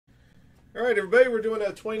All right, everybody, we're doing a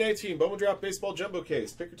 2019 Bowman Draft Baseball Jumbo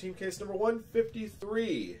Case. Pick your team case number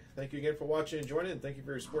 153. Thank you again for watching and joining, and thank you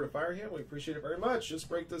for your support of Firehand. We appreciate it very much. This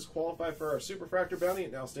break does qualify for our Superfractor bounty.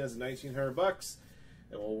 It now stands at $1,900,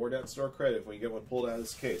 and we'll award that store credit if we can get one pulled out of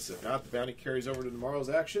this case. If not, the bounty carries over to tomorrow's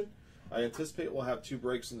action. I anticipate we'll have 2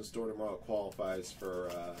 breaks in the store tomorrow that qualifies for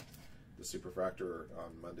the Superfractor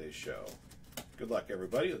on Monday's show. Good luck,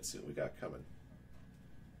 everybody. Let's see what we got coming.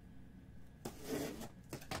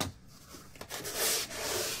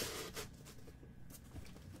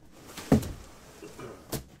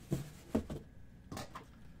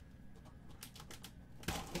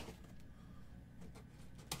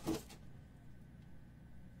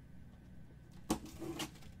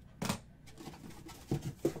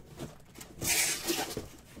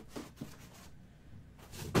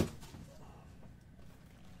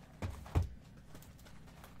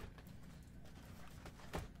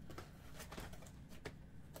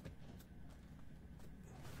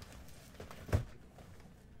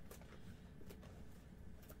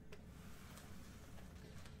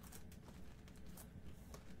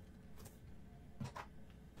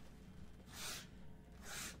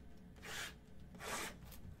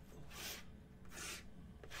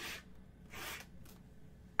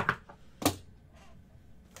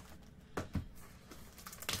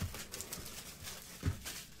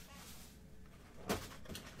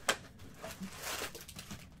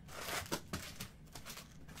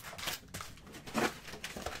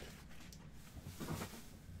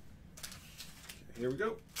 Here we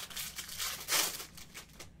go.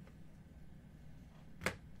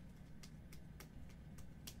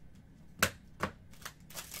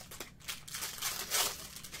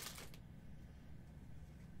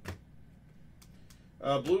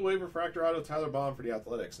 Blue Wave Refractor Auto Tyler Bond for the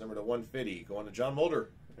Athletics, number to 150. Going to John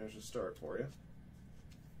Mulder. There's a start for you.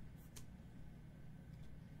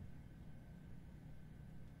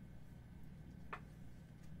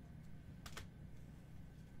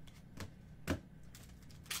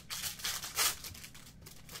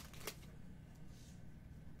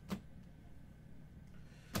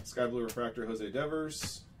 Sky Blue Refractor, Jose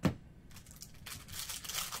Devers.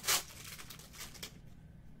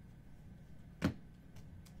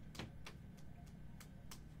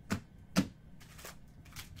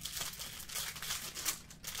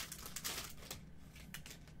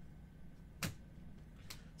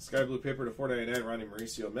 Sky Blue Paper to 499, Ronnie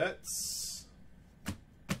Mauricio Mets.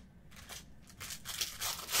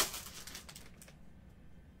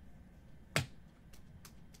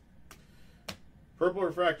 Purple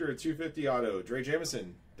Refractor at 250 Auto, Dre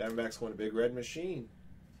Jamison. Diamondbacks going to Big Red Machine.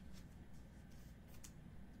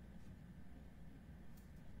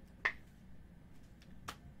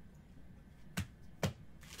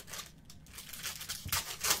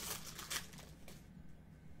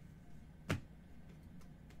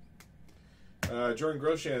 Jordan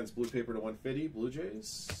Groshans, Blue Paper to 150, Blue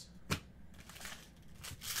Jays.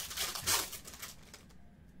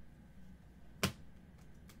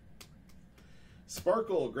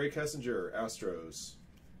 Sparkle, Gray Kessinger, Astros.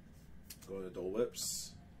 Going to Dole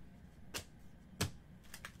Whips.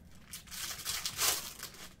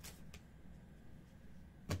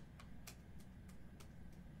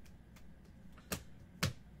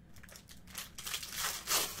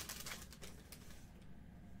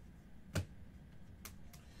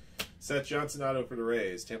 Seth Johnson auto for the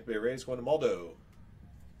Rays. Tampa Bay Rays going to Maldo.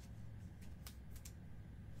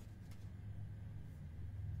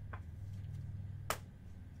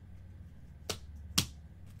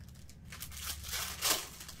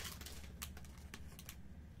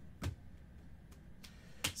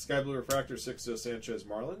 Sky Blue Refractor, Sixto Sanchez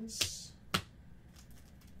Marlins.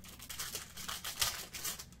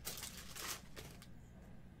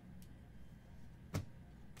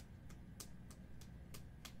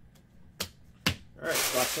 All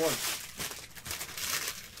right, box one.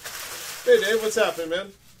 Hey Dave, what's happening,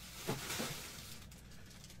 man?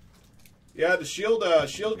 Yeah, the shield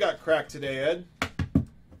got cracked today, Ed.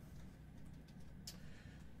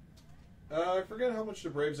 I forget how much the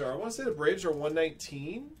Braves are. I want to say the Braves are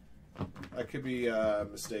 119. I could be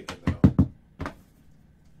mistaken, though.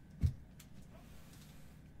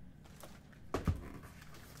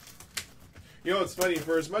 You know, it's funny.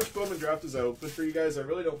 For as much Bowman Draft as I open for you guys, I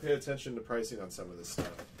really don't pay attention to pricing on some of this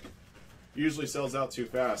stuff. It usually sells out too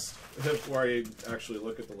fast before I actually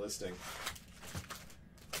look at the listing.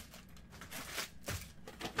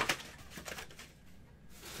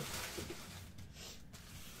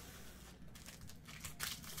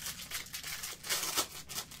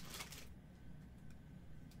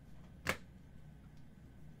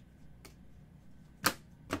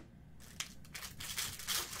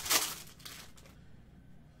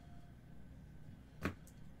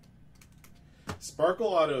 Sparkle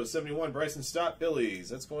Auto 71, Bryson Stott, Phillies.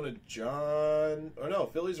 That's going to John. Oh no,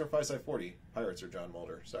 Phillies are 5 side 40. Pirates are John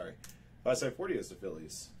Mulder. Sorry. 5 side 40 is the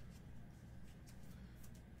Phillies.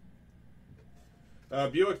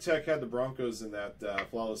 Buick Tech had the Broncos in that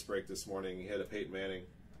flawless break this morning. He had a Peyton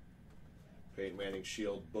Manning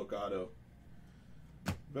Shield book auto.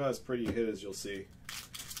 About as pretty a hit as you'll see.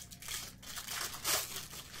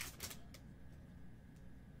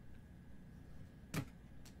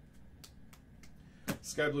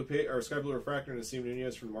 Sky Blue Refractor and Nasim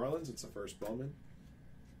Nunez from Marlins. It's the first Bowman.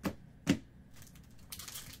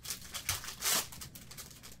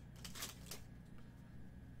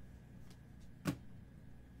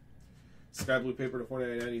 Sky Blue Paper to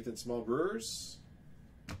 499 Ethan Small Brewers.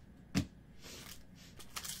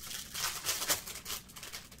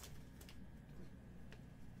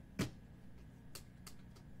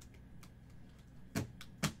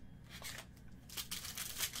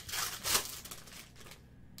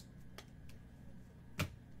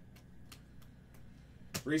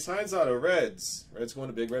 Reese Hines Auto, Reds. Reds going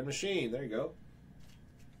to Big Red Machine. There you go.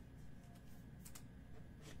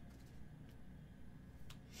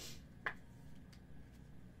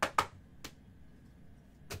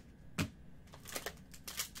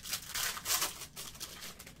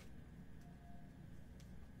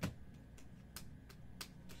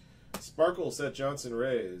 Sparkle, Seth Johnson,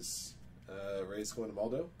 Rays. Rays going to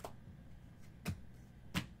Maldo.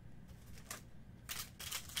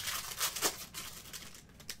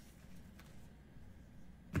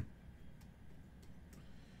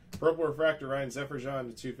 Purple Refractor, Ryan Zefferjan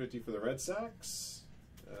to 250 for the Red Sox.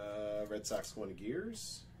 Red Sox going to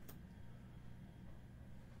Gears.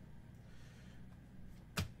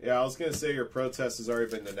 Yeah, I was going to say your protest has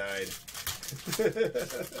already been denied.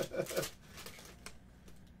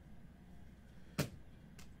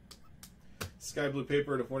 Sky Blue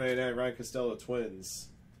Paper to 499, Ryan Costello, Twins.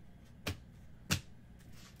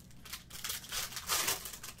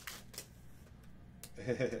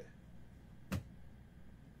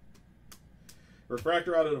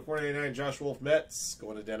 Refractor Auto to 499, Josh Wolf, Mets,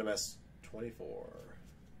 going to Denim S24.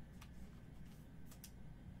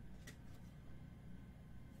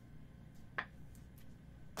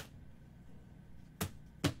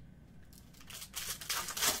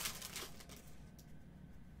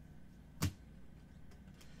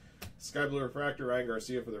 Sky Blue Refractor, Ryan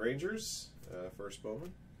Garcia for the Rangers. First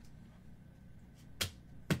Bowman.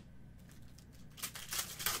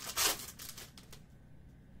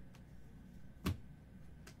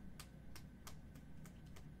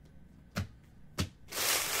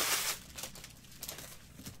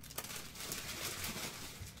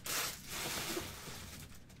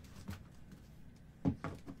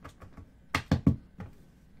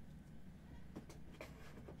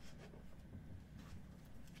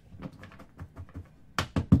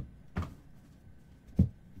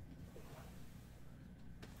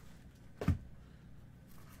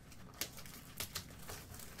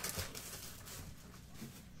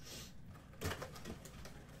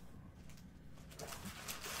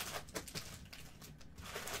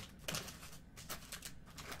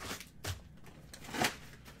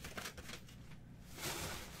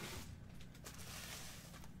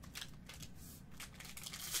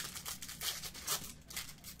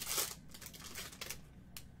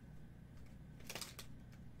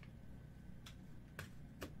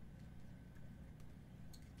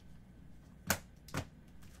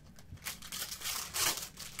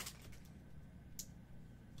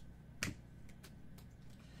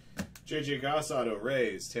 J.J. Goss Auto,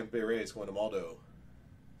 Rays. Tampa Bay Rays going to Maldo.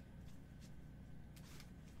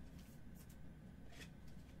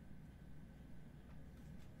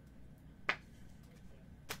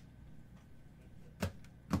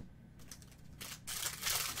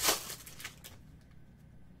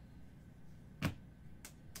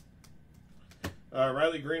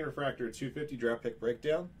 Riley Green Refractor, 250 draft pick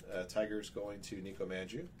breakdown. Tigers going to Nico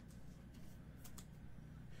Manju.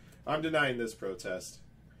 I'm denying this protest.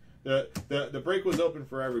 The break was open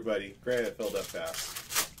for everybody. Granted, it filled up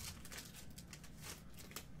fast.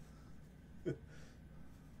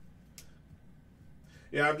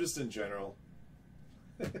 Yeah, I'm just in general.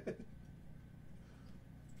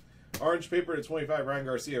 Orange Paper to 25, Ryan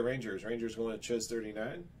Garcia, Rangers. Rangers going to Chiz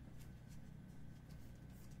 39.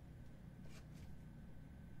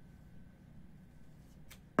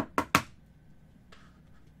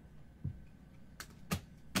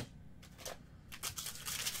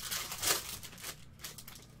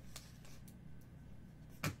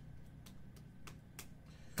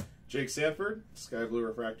 Jake Sanford, Sky Blue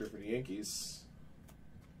Refractor for the Yankees.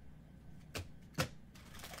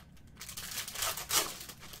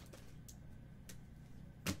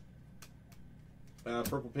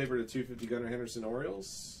 Purple paper to 250 Gunnar Henderson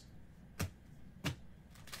Orioles.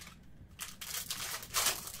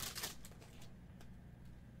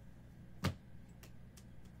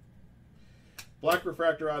 Black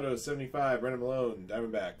refractor auto 75 Brennan Malone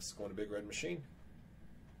Diamondbacks, going to Big Red Machine.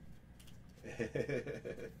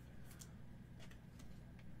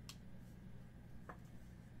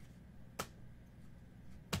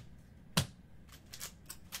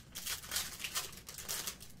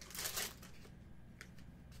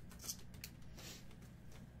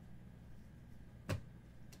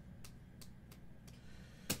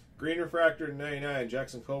 Green refractor 99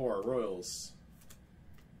 Jackson Kowar Royals.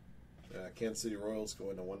 Kansas City Royals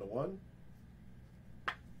going to 1/1.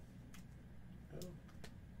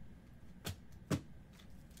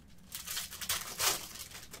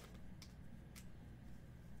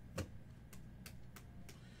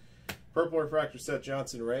 Purple refractor Seth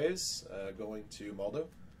Johnson Rays going to Maldo.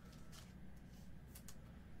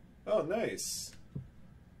 Oh, nice.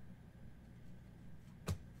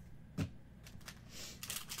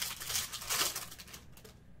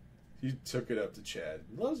 You took it up to Chad.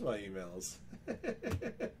 He loves my emails.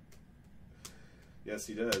 Yes,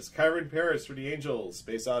 he does. Kyron Paris for the Angels.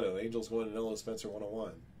 Base auto. Angels going to Noah Spencer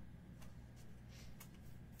 101.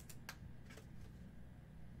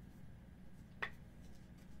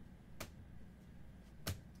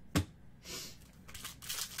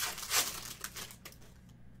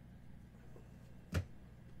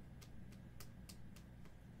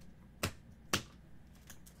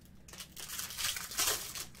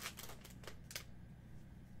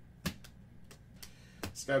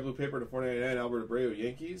 Sky blue paper to 499 Albert Abreu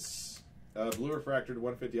Yankees. Blue refractor to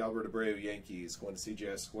 150 Albert Abreu Yankees. Going to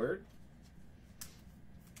CJS squared.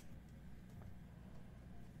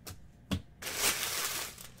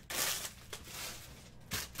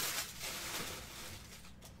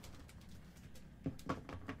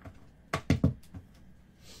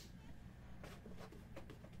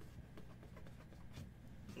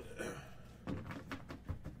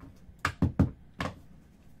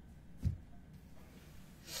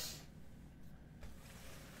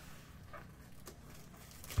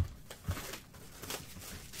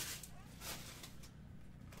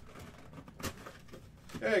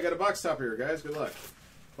 Hey, I got a box top here, guys. Good luck.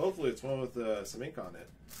 Hopefully it's one with some ink on it.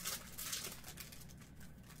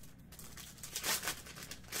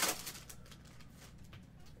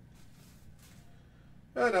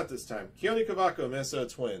 Not this time. Keone Cavaco, Minnesota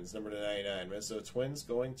Twins, number 99. Minnesota Twins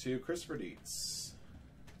going to Christopher Dietz.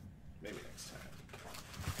 Maybe next time.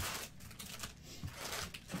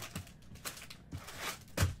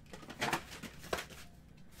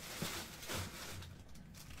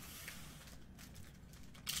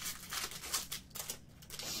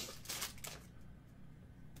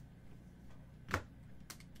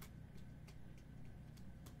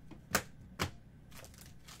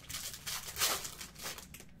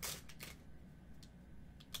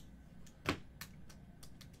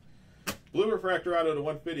 Blue refractor auto to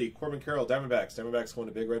 150, Corbin Carroll, Diamondbacks. Diamondbacks going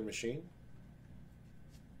to Big Red Machine.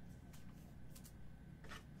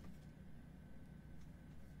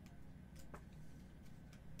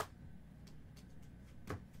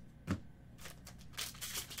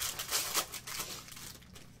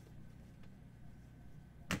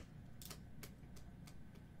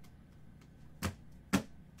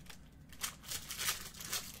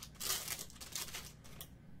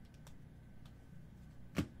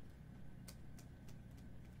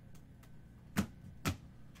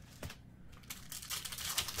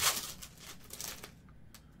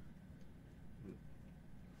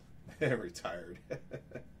 Retired.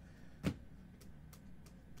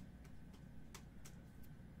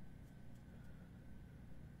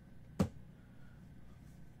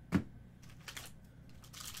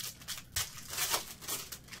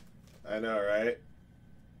 I know, right?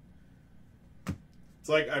 It's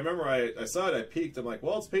like, I remember I saw it, I peeked, I'm like,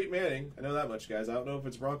 well, it's Peyton Manning. I know that much, guys. I don't know if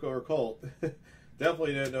it's Bronco or Colt.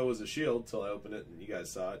 Definitely didn't know it was a Shield until I opened it, and you guys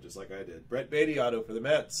saw it just like I did. Brett Beatty auto for the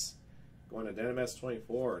Mets. Going to Denim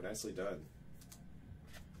S24. Nicely done.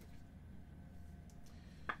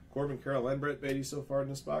 Corbin Carroll and Brett Beatty so far in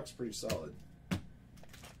this box. Pretty solid.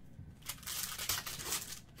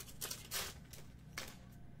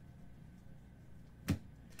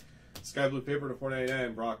 Sky blue paper to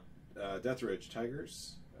 499. Brock Deathridge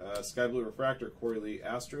Tigers. Sky blue refractor Corey Lee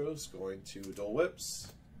Astros. Going to Dole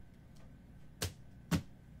Whips.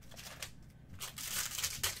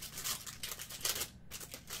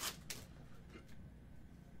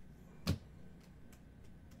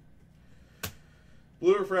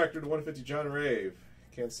 Blue refractor to 150 John Rave.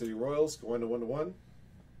 Kansas City Royals going to 1/1.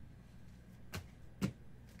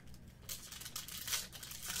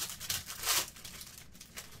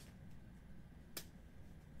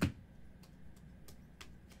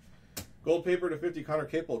 Gold paper to 50, Connor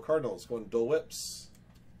Capel, Cardinals, going to Dole Whips.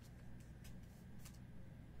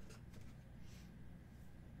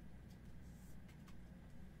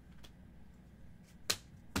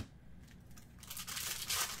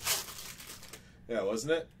 Yeah,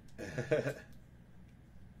 wasn't it?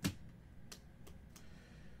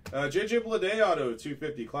 JJ Bleday auto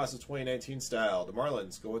 250, class of 2019 style. The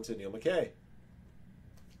Marlins going to Neil McKay.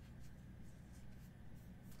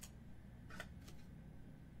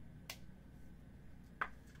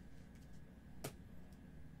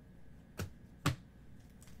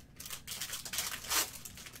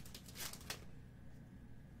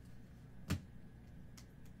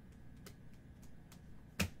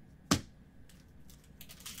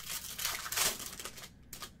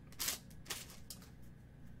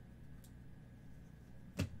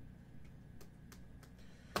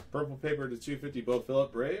 Purple paper to 250, Bo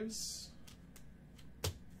Phillip, Braves.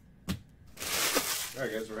 All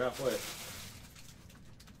right, guys, we're halfway.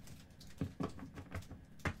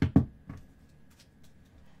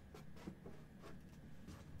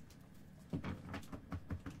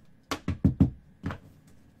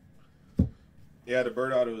 Yeah, the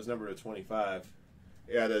Bird auto was number 25.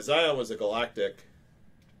 Yeah, the Zion was a Galactic.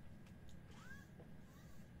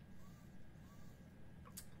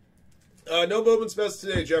 No Bowman's Best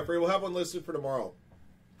today, Jeffrey. We'll have one listed for tomorrow.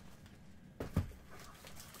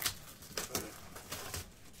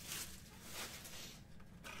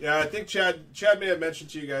 Yeah, I think Chad may have mentioned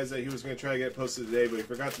to you guys that he was going to try to get it posted today, but he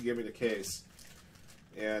forgot to give me the case.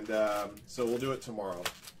 And so we'll do it tomorrow.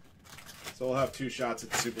 So we'll have 2 shots at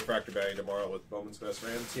the Super Fractor Batting tomorrow with Bowman's Best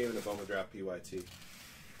Ram team and the Bowman Draft PYT.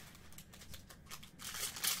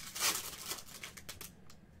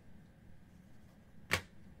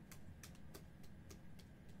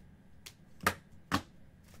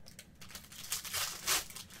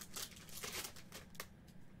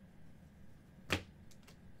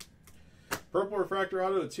 Purple Refractor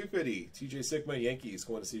Auto to 250. TJ Sigma, Yankees,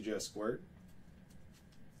 going to CJS Squared.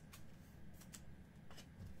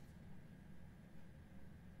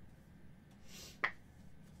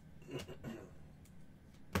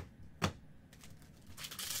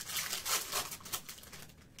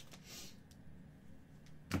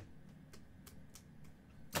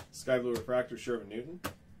 Sky Blue Refractor, Shervin Newton.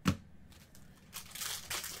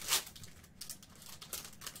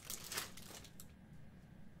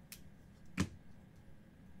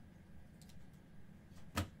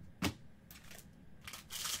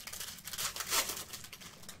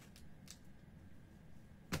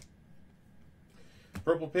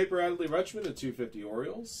 Purple paper, Adley Rutschman at 250,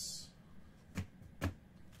 Orioles.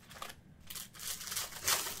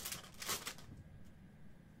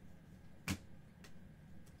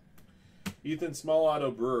 Ethan Small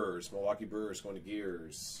auto, Brewers. Milwaukee Brewers going to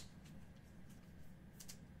Gears.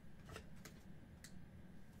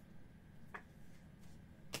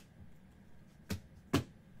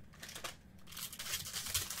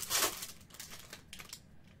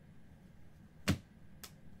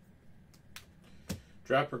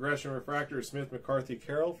 Draft Progression Refractor, Smith, McCarthy,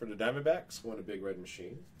 Carroll for the Diamondbacks, going to Big Red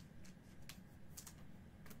Machine.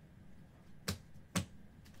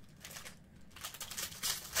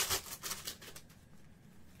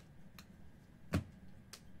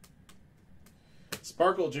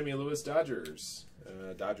 Sparkle, Jimmy Lewis, Dodgers.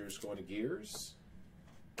 Dodgers going to Gears.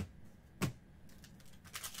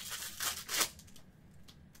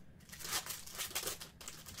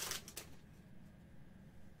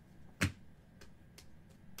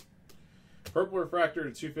 Purple Refractor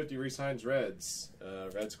to 250, Reese Hines, Reds.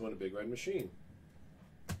 Reds going to Big Red Machine.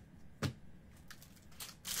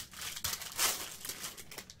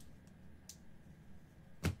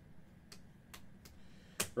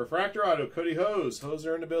 Refractor Auto, Cody Hose.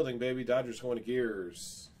 Hoser in the building, baby. Dodgers going to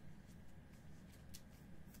Gears.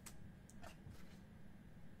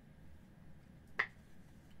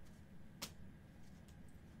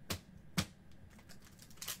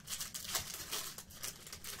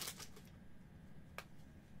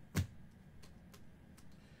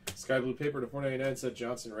 Sky Blue paper to 499, Seth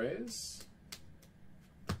Johnson, Rays.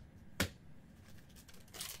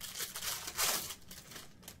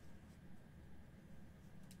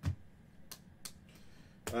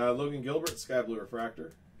 Logan Gilbert, Sky Blue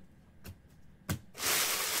Refractor.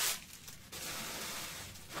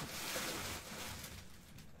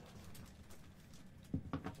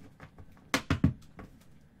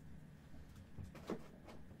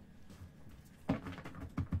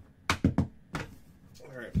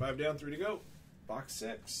 All right, 5 down, 3 to go. Box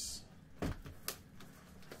 6.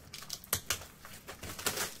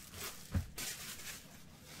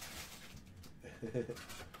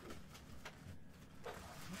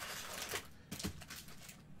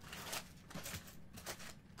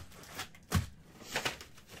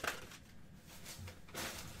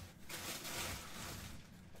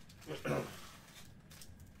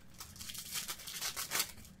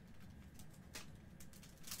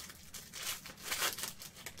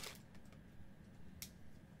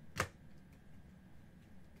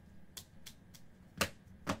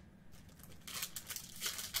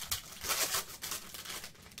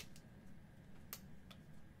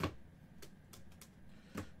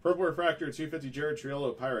 Purple Refractor 250 Jared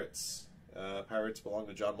Triolo Pirates. Pirates belong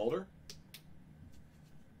to John Mulder.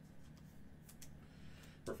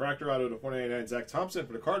 Refractor Auto to 499 Zach Thompson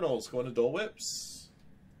for the Cardinals. Going to Dole Whips.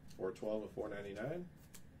 412 to 499.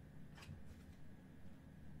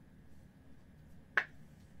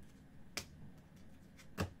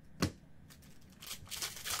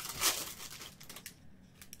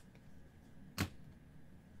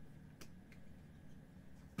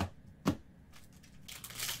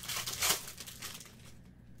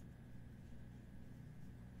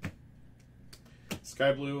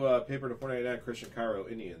 Sky Blue paper to 499 Christian Cairo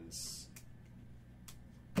Indians.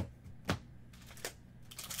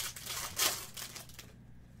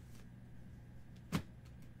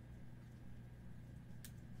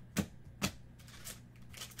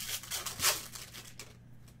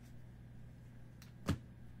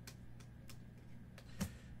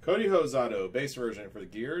 Cody Hosado, base version for the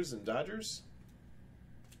Gears and Dodgers.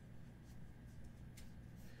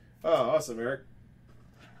 Oh, awesome, Eric.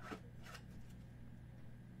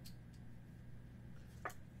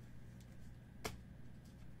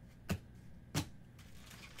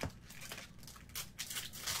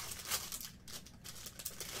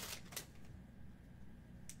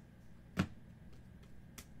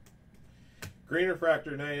 Green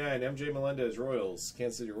Refractor 99, MJ Melendez Royals,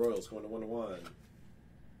 Kansas City Royals going to 1-1.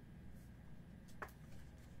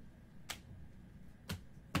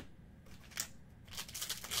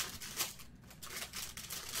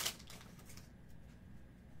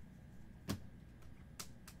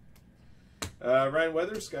 Ryan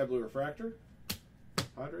Weathers, Sky Blue Refractor,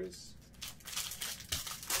 Padres.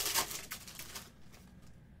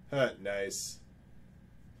 Nice.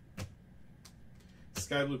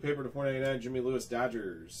 Sky Blue paper to 499, Jimmy Lewis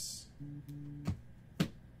Dodgers.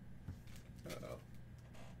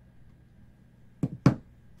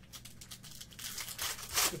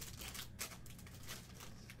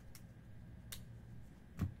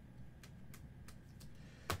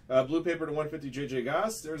 Blue paper to 150, JJ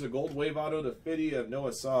Goss. There's a gold wave auto to 50 of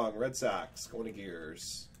Noah Song, Red Sox, going to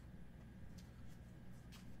Gears.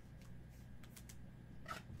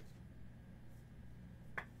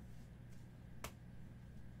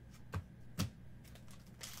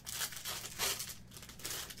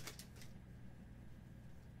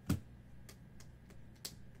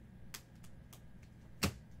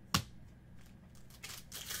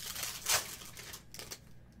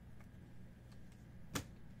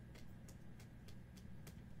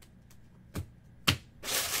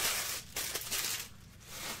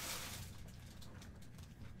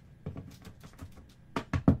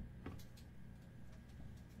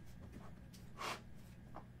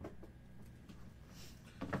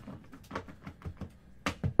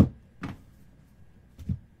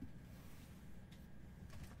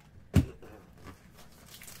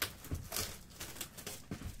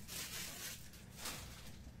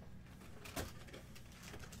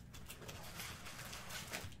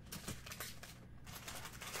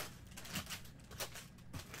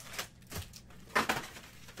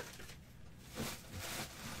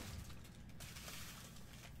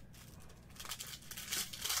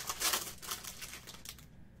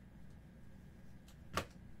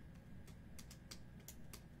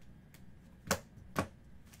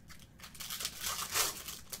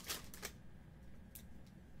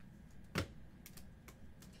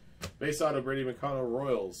 Base auto Brady McConnell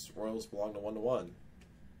Royals. Royals belong to 1-1.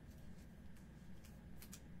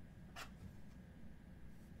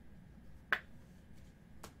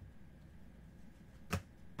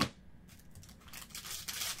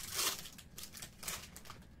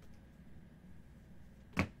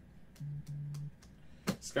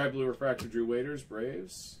 Sky Blue Refractor Drew Waiters,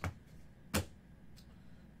 Braves.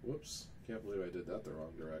 Whoops. Can't believe I did that the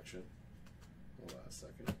wrong direction. Hold on a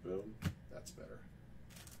second. Boom. That's better.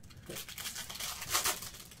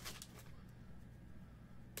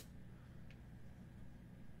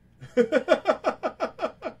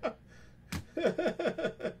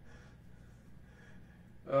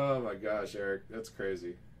 Oh my gosh, Eric, that's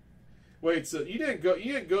crazy. Wait, so you didn't go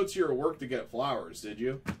to your work to get flowers, did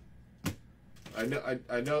you? I know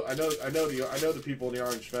the people in the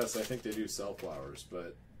Orange Fest. I think they do sell flowers,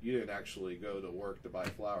 but you didn't actually go to work to buy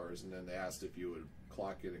flowers, and then they asked if you would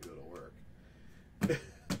clock in and go to work.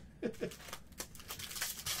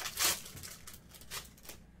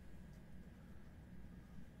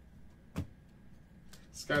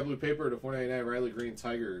 Sky Blue paper to 499 Riley Green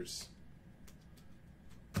Tigers.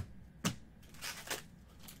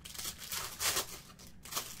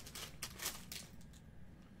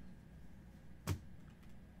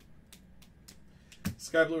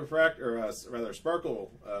 Sky Blue Refractor, or rather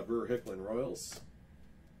Sparkle Brewer Hicklin Royals.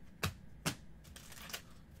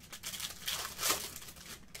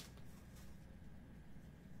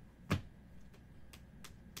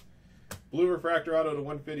 Blue refractor auto to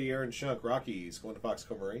 150, Aaron Shunk, Rockies, going to Fox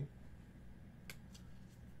Comarine.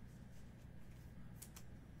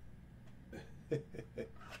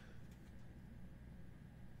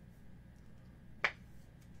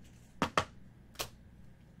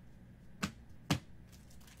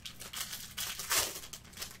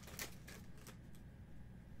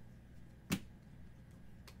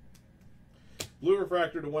 Blue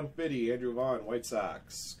refractor to 150, Andrew Vaughn, White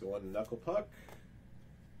Sox, going to Knuckle Puck.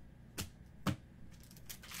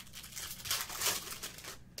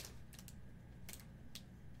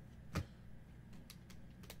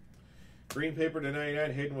 Green paper to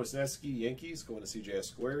 99, Hayden Wesneski, Yankees, going to CJS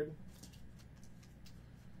Squared.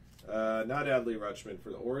 Not Adley Rutschman for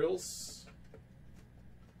the Orioles.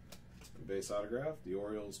 Base autograph. The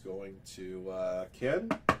Orioles going to Ken.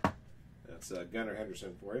 That's Gunnar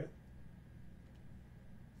Henderson for you.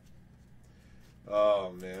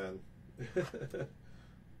 Oh, man.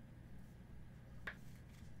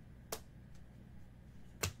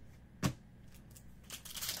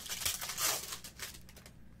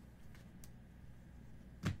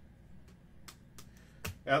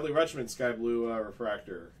 Adley Rutschman, Sky Blue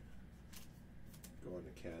refractor. Going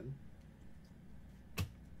to Ken.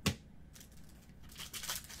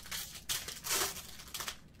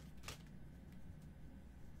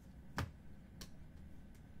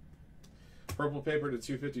 Purple paper to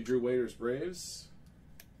 250, Drew Waiters, Braves.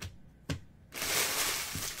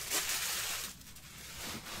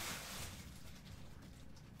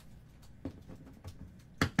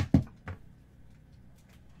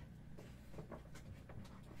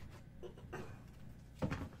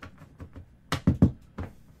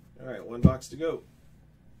 All right, one box to go.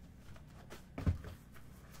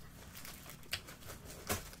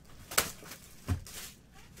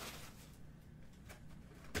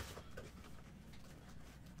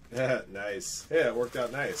 Yeah, nice. Yeah, it worked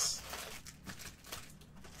out nice.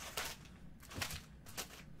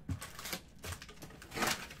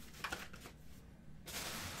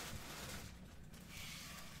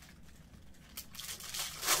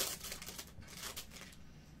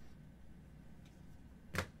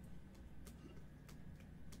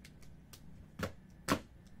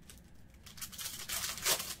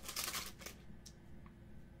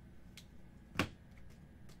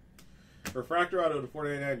 Refractor auto to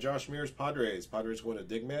 499, Josh Mears, Padres. Padres going to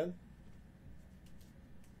Digman.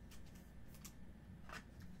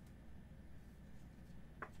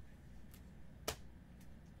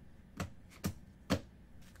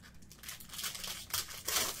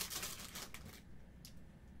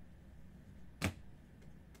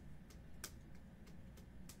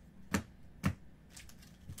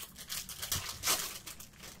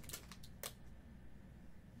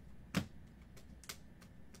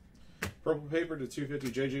 Purple paper to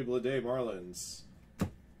 250, JJ Bleday, Marlins.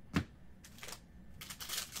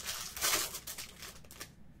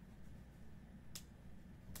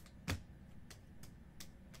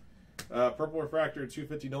 Purple refractor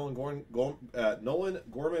 250, Nolan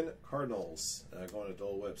Gorman, Cardinals. Going to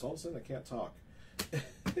Dole Whips. All of a sudden, I can't talk.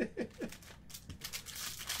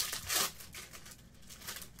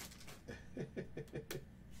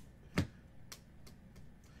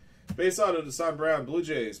 Base auto to Son Brown, Blue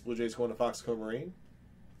Jays. Blue Jays going to Fox Comarine.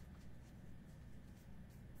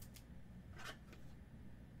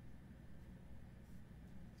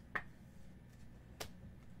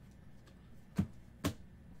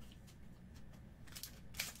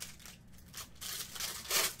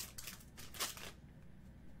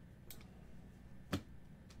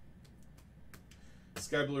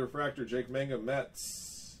 Sky Blue refractor, Jake Manga,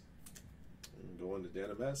 Mets. And going to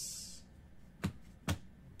Dana Mess.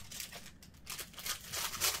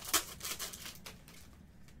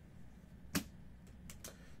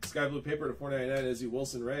 Sky Blue paper to 499, Izzy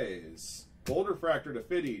Wilson, Rays. Gold refractor to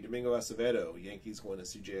 50, Domingo Acevedo. Yankees going to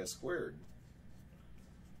CJS Squared.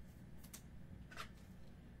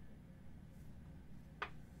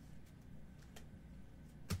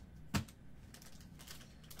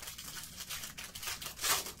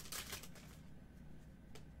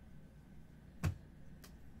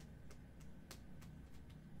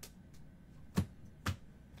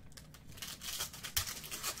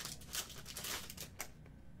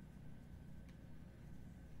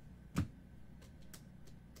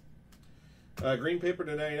 Green paper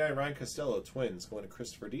to 99, Ryan Costello, Twins, going to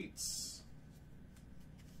Christopher Dietz.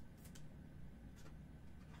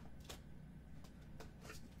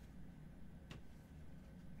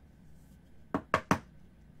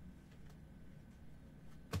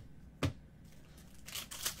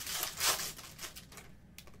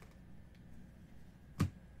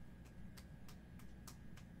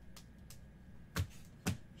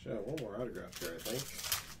 Should have one more autograph. autograph here, I think.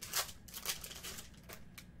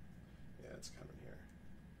 Yeah, it's coming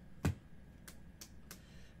here.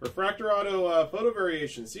 Refractor auto photo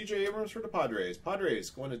variation. C.J. Abrams for the Padres. Padres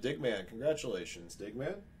going to Digman. Congratulations,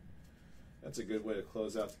 Digman. That's a good way to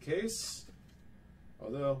close out the case.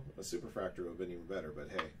 Although a superfractor would have been even better, but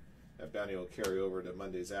hey, that bounty will carry over to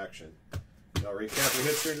Monday's action. And I'll recap your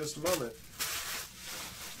hits here in just a moment.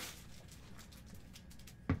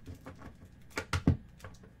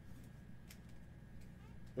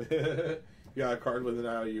 You got a card with an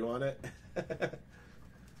IOU on it?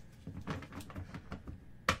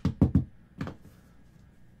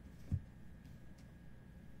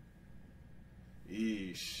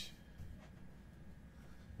 Yeesh.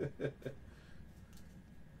 All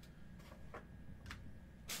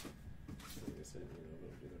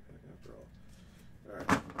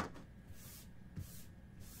right.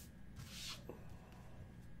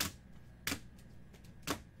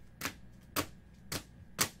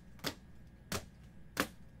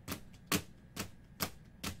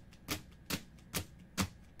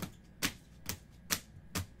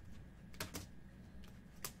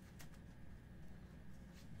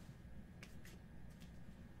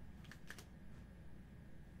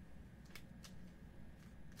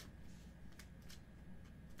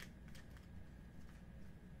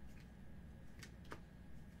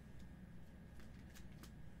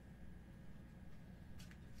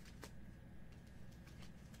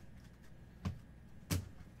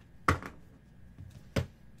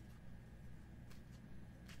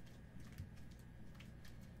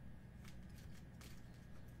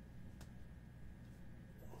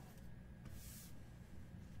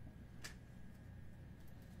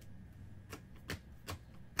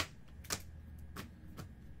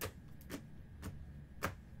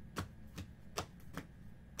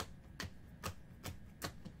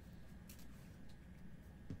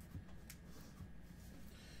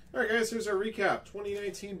 All right, guys, here's our recap.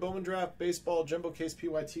 2019 Bowman Draft Baseball Jumbo Case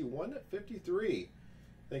PYT 153.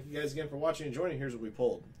 Thank you guys again for watching and joining. Here's what we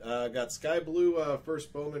pulled. Got Sky Blue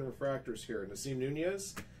first Bowman refractors here. Nasim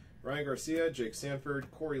Nunez, Ryan Garcia, Jake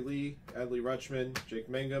Sanford, Corey Lee, Adley Rutschman, Jake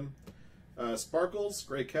Mangum. Sparkles,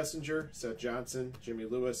 Gray Kessinger, Seth Johnson, Jimmy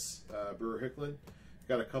Lewis, Brewer Hicklin.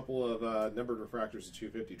 Got a couple of numbered refractors at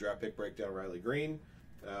 250. Draft pick breakdown, Riley Green.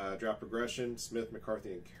 Draft progression, Smith,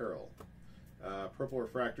 McCarthy, and Carroll. Purple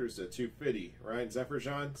refractors at 250. Ryan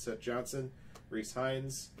Zefferjan, Seth Johnson, Reese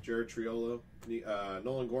Hines, Jared Triolo,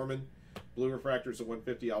 Nolan Gorman. Blue refractors at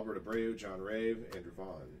 150. Albert Abreu, John Rave, Andrew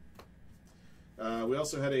Vaughn. We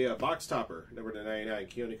also had a box topper, number 99,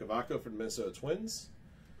 Keone Cavaco for the Minnesota Twins.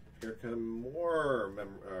 Here come more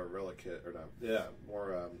relic hit, or not? Yeah,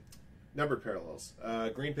 more numbered parallels.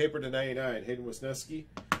 Green paper to 99, Hayden Wisniewski,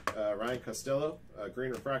 Ryan Costello.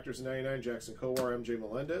 Green refractors to 99, Jackson Kowar, MJ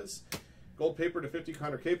Melendez. Gold paper to 50,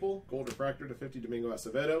 Connor Capel. Gold refractor to 50, Domingo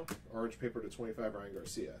Acevedo. Orange paper to 25, Ryan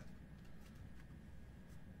Garcia.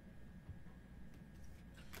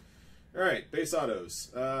 All right, base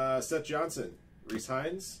autos. Seth Johnson, Reese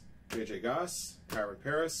Hines, J.J. Goss, Kyron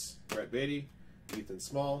Paris, Brett Beatty, Ethan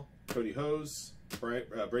Small, Cody Hose,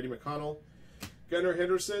 Brady McConnell, Gunnar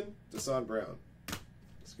Henderson, Desan Brown.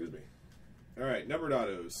 Excuse me. All right, numbered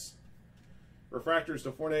autos. Refractors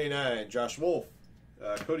to 499, Josh Wolf,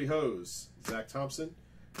 Cody Hose, Zach Thompson,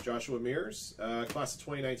 Joshua Mears. Class of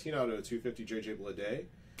 2019 auto to 250, J.J. Bleday.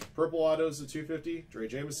 Purple autos to 250, Dre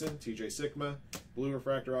Jameson, T.J. Sikma. Blue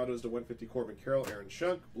refractor autos to 150, Corbin Carroll, Aaron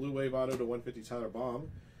Shunk. Blue wave auto to 150, Tyler Baum.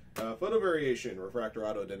 Photo variation, refractor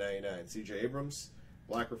auto to 99, C.J. Abrams.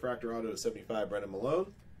 Black refractor auto to 75, Brendan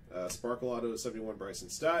Malone. Sparkle auto to 71, Bryson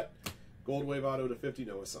Stott. Gold wave auto to 50,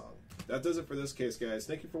 Noah Song. That does it for this case, guys.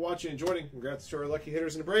 Thank you for watching and joining. Congrats to our lucky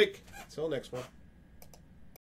hitters in the break. Until next one.